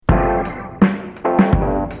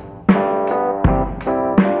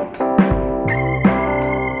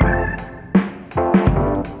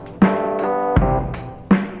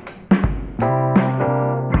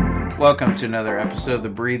welcome to another episode of the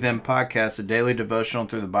Breathe In Podcast, a daily devotional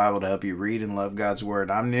through the Bible to help you read and love God's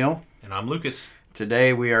Word. I'm Neal. And I'm Lucas.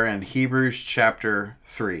 Today we are in Hebrews chapter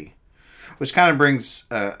 3, which kind of brings,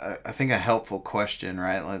 I think, a helpful question,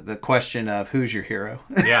 right? Like the question of who's your hero?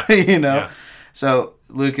 Yeah. Yeah. So,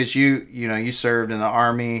 Lucas, you served in the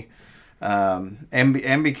Army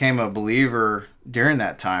and became a believer during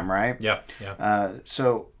that time, right? Yeah.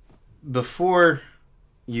 So, before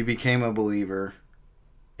you became a believer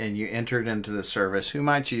and you entered into the service, who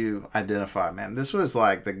might you identify? Man, this was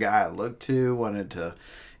like the guy I looked to, wanted to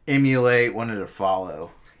emulate, wanted to follow.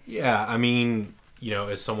 Yeah, I mean,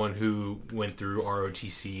 as someone who went through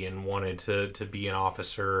ROTC and wanted to be an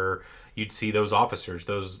officer, you'd see those officers,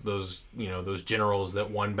 those generals that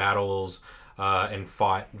won battles and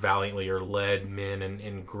fought valiantly or led men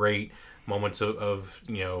in great moments of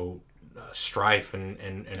strife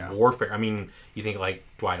and warfare. I mean, you think like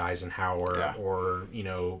Dwight Eisenhower or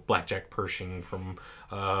Blackjack Pershing from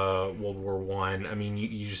World War One. I mean,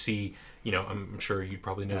 you just see. I'm sure you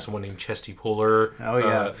probably know someone named Chesty Puller. Oh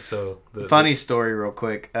yeah. Funny story, real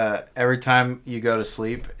quick. Every time you go to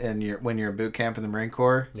sleep and when you're at boot camp in the Marine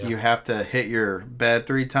Corps, you have to hit your bed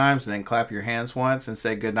 3 times and then clap your hands once and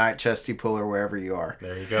say good night, Chesty Puller, wherever you are.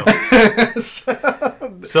 There you go.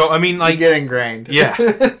 So I mean, like, you get ingrained. Yeah.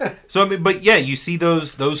 So I mean, but yeah, you see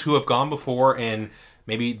those who have gone before and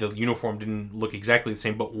maybe the uniform didn't look exactly the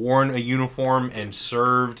same, but worn a uniform and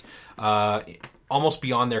served almost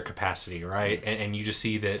beyond their capacity, right? And you just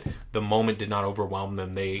see that the moment did not overwhelm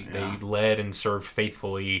them. They led and served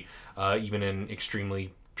faithfully, even in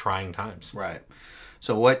extremely trying times. Right.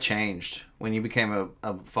 So what changed when you became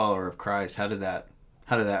a follower of Christ? How did that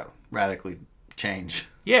radically change?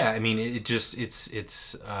 Yeah, I mean,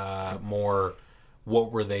 it's more.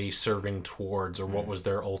 What were they serving towards, or what was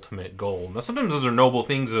their ultimate goal? Now, sometimes those are noble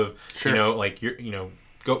things of,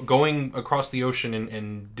 going across the ocean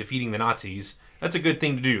and defeating the Nazis. That's a good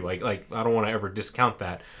thing to do. Like I don't want to ever discount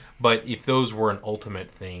that. But if those were an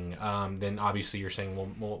ultimate thing, then obviously you're saying,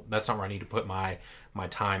 well, that's not where I need to put my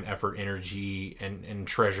time, effort, energy, and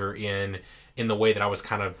treasure in the way that I was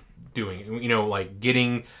kind of doing. Like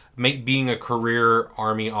being a career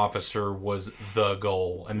Army officer was the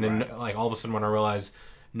goal. And then like all of a sudden when I realized,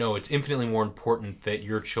 no, it's infinitely more important that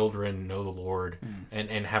your children know the Lord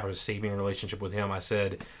and have a saving relationship with Him. I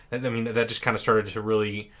said, that just kind of started to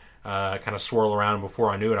really kind of swirl around. And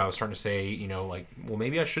before I knew it, I was starting to say, well,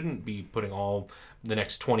 maybe I shouldn't be putting all the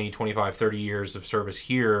next 20, 25, 30 years of service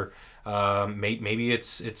here. Maybe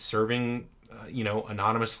it's serving,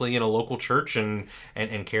 anonymously in a local church and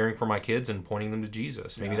caring for my kids and pointing them to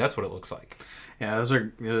Jesus. Maybe that's what it looks like. Yeah,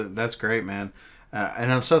 that's great, man.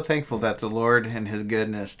 And I'm so thankful that the Lord in His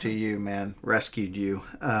goodness to you, man, rescued you.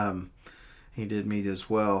 He did me as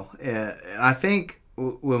well. And I think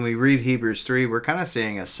when we read Hebrews 3, we're kind of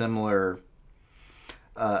seeing a similar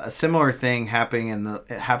thing happening in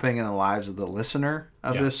the lives of the listener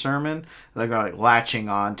of this sermon. They're like latching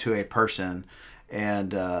on to a person,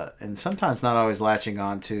 and sometimes not always latching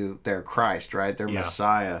on to their Christ, right? Their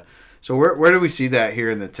Messiah. So where do we see that here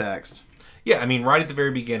in the text? Yeah, I mean, right at the very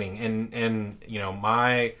beginning, and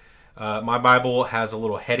my Bible has a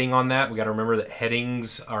little heading on that. We got to remember that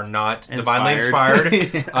headings are not divinely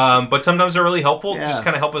inspired, but sometimes they're really helpful. Yes. Just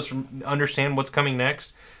kind of help us understand what's coming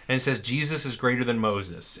next. And it says Jesus is greater than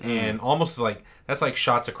Moses, and almost like that's like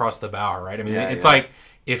shots across the bow, right? I mean, it's like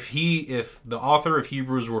if the author of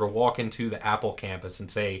Hebrews were to walk into the Apple campus and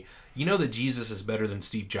say, that Jesus is better than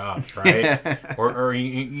Steve Jobs, right? or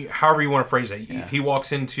however you want to phrase that. Yeah. If he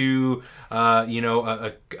walks into,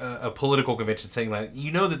 a political convention saying like,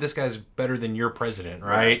 that this guy's better than your president,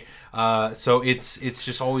 right? So it's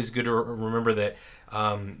just always good to remember that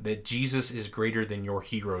that Jesus is greater than your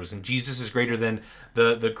heroes, and Jesus is greater than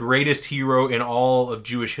the greatest hero in all of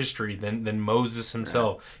Jewish history than Moses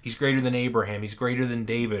himself. Right. He's greater than Abraham. He's greater than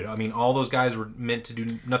David. I mean, all those guys were meant to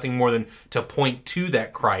do nothing more than to point to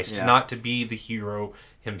that Christ, not to be the hero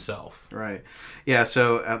himself. Right. Yeah.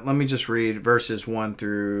 So let me just read verses 1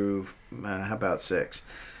 through how about 6.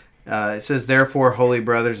 It says, "Therefore, holy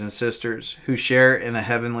brothers and sisters, who share in a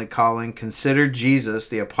heavenly calling, consider Jesus,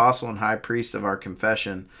 the apostle and high priest of our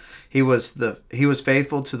confession. He was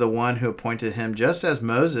faithful to the one who appointed him, just as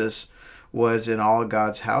Moses was in all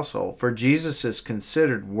God's household. For Jesus is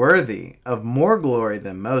considered worthy of more glory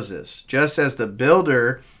than Moses, just as the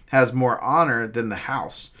builder has more honor than the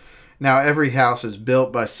house. Now every house is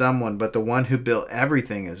built by someone, but the one who built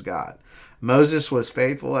everything is God. Moses was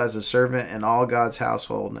faithful as a servant in all God's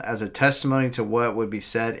household, as a testimony to what would be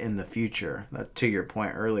said in the future, to your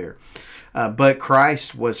point earlier. But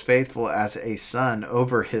Christ was faithful as a son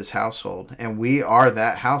over his household, and we are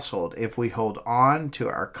that household if we hold on to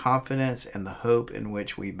our confidence and the hope in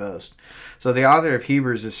which we boast. So the author of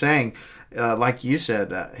Hebrews is saying, like you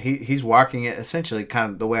said, he's walking it, essentially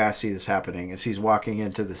kind of the way I see this happening is he's walking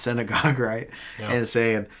into the synagogue, right? Yeah. And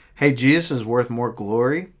saying, hey, Jesus is worth more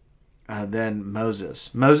glory than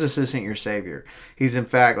Moses. Moses isn't your savior. He's, in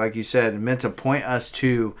fact, like you said, meant to point us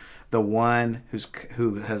to the one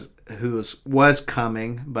who was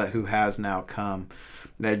coming, but who has now come.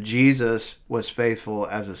 That Jesus was faithful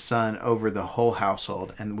as a son over the whole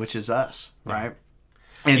household, and which is us, right?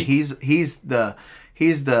 And he's the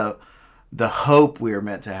hope we are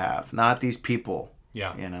meant to have, not these people.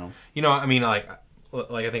 Yeah. I mean, like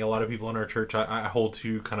I think a lot of people in our church, I hold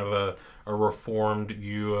to kind of a reformed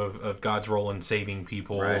view of God's role in saving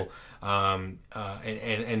people. Right.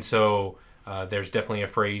 And so there's definitely a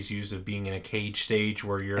phrase used of being in a cage stage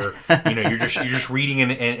where you're just reading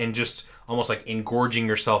and just almost like engorging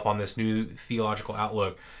yourself on this new theological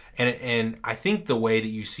outlook. And I think the way that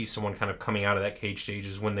you see someone kind of coming out of that cage stage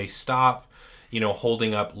is when they stop,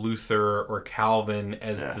 holding up Luther or Calvin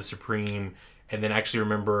as the supreme, and then actually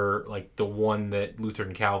remember like the one that Luther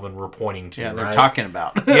and Calvin were pointing to. Yeah, they're right? talking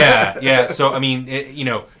about. Yeah. So I mean,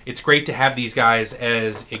 it's great to have these guys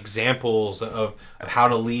as examples of how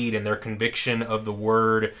to lead and their conviction of the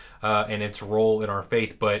word and its role in our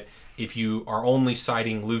faith. But if you are only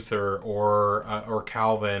citing Luther or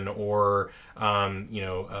Calvin or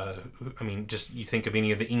just you think of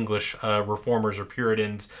any of the English reformers or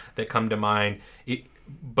Puritans that come to mind,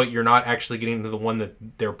 but you're not actually getting to the one that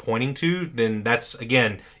they're pointing to, then that's,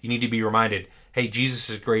 again, you need to be reminded, hey, Jesus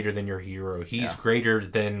is greater than your hero. He's greater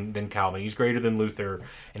than Calvin. He's greater than Luther.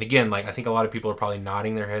 And again, like I think a lot of people are probably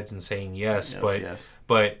nodding their heads and saying yes.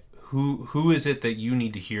 But who is it that you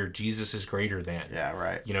need to hear Jesus is greater than? Yeah,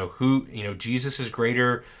 right. Jesus is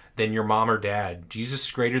greater than your mom or dad. Jesus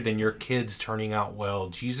is greater than your kids turning out well.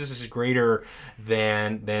 Jesus is greater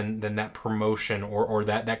than that promotion or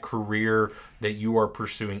that career that you are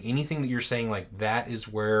pursuing. Anything that you're saying, like, that is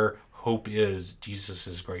where hope is. Jesus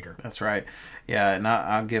is greater. That's right. Yeah, and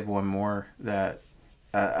I'll give one more that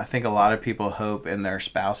I think a lot of people hope in their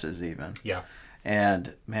spouses even. Yeah.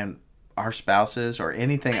 And, man, our spouses or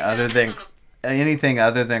anything other than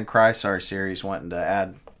Christ, our series, wanting to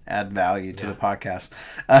add value to the podcast.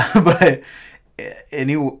 But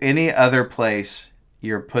any other place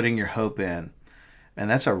you're putting your hope in, and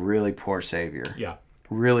that's a really poor Savior. Yeah.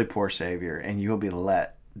 Really poor Savior, and you'll be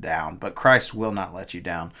let down. But Christ will not let you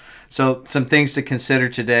down. So some things to consider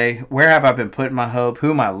today. Where have I been putting my hope?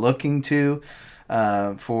 Who am I looking to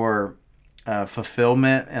for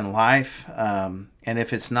fulfillment in life? And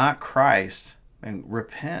if it's not Christ, and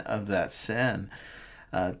repent of that sin.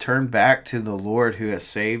 Turn back to the Lord who has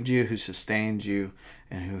saved you, who sustains you,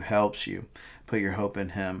 and who helps you. Put your hope in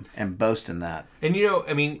Him and boast in that. And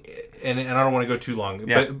and I don't want to go too long,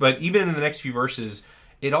 but even in the next few verses,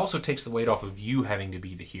 it also takes the weight off of you having to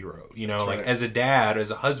be the hero. That's right. As a dad,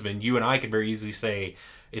 as a husband, you and I could very easily say,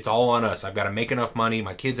 it's all on us. I've got to make enough money.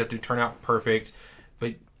 My kids have to turn out perfect.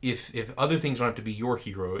 But if other things don't have to be your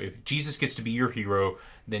hero, if Jesus gets to be your hero,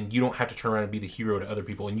 then you don't have to turn around and be the hero to other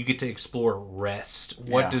people, and you get to explore rest.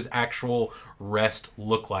 What does actual rest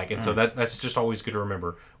look like? And so that's just always good to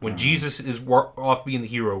remember. When Jesus is off being the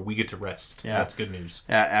hero, we get to rest. Yeah. That's good news.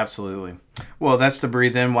 Yeah, absolutely. Well, that's the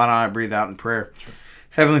breathe in. Why don't I breathe out in prayer? Sure.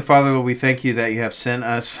 Heavenly Father, Lord, we thank you that you have sent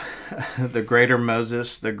us the greater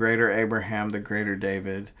Moses, the greater Abraham, the greater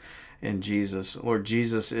David, in Jesus. Lord,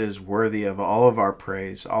 Jesus is worthy of all of our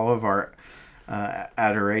praise, all of our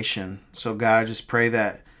adoration. So God, I just pray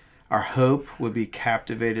that our hope would be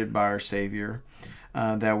captivated by our Savior,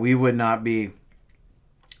 that we would not be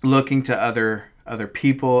looking to other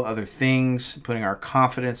people, other things, putting our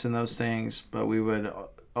confidence in those things, but we would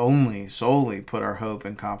solely put our hope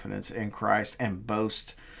and confidence in Christ and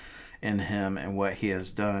boast in Him and what He has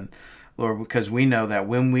done. Lord, because we know that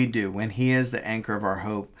when He is the anchor of our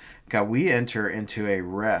hope, God, we enter into a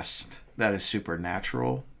rest that is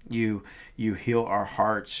supernatural. You heal our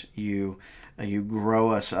hearts. You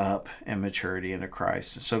grow us up in maturity into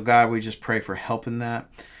Christ. So God, we just pray for help in that.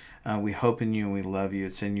 We hope in you and we love you.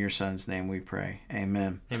 It's in your Son's name we pray.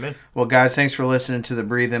 Amen. Amen. Well, guys, thanks for listening to the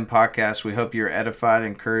Breathe In podcast. We hope you're edified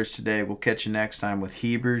and encouraged today. We'll catch you next time with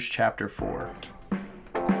Hebrews chapter 4.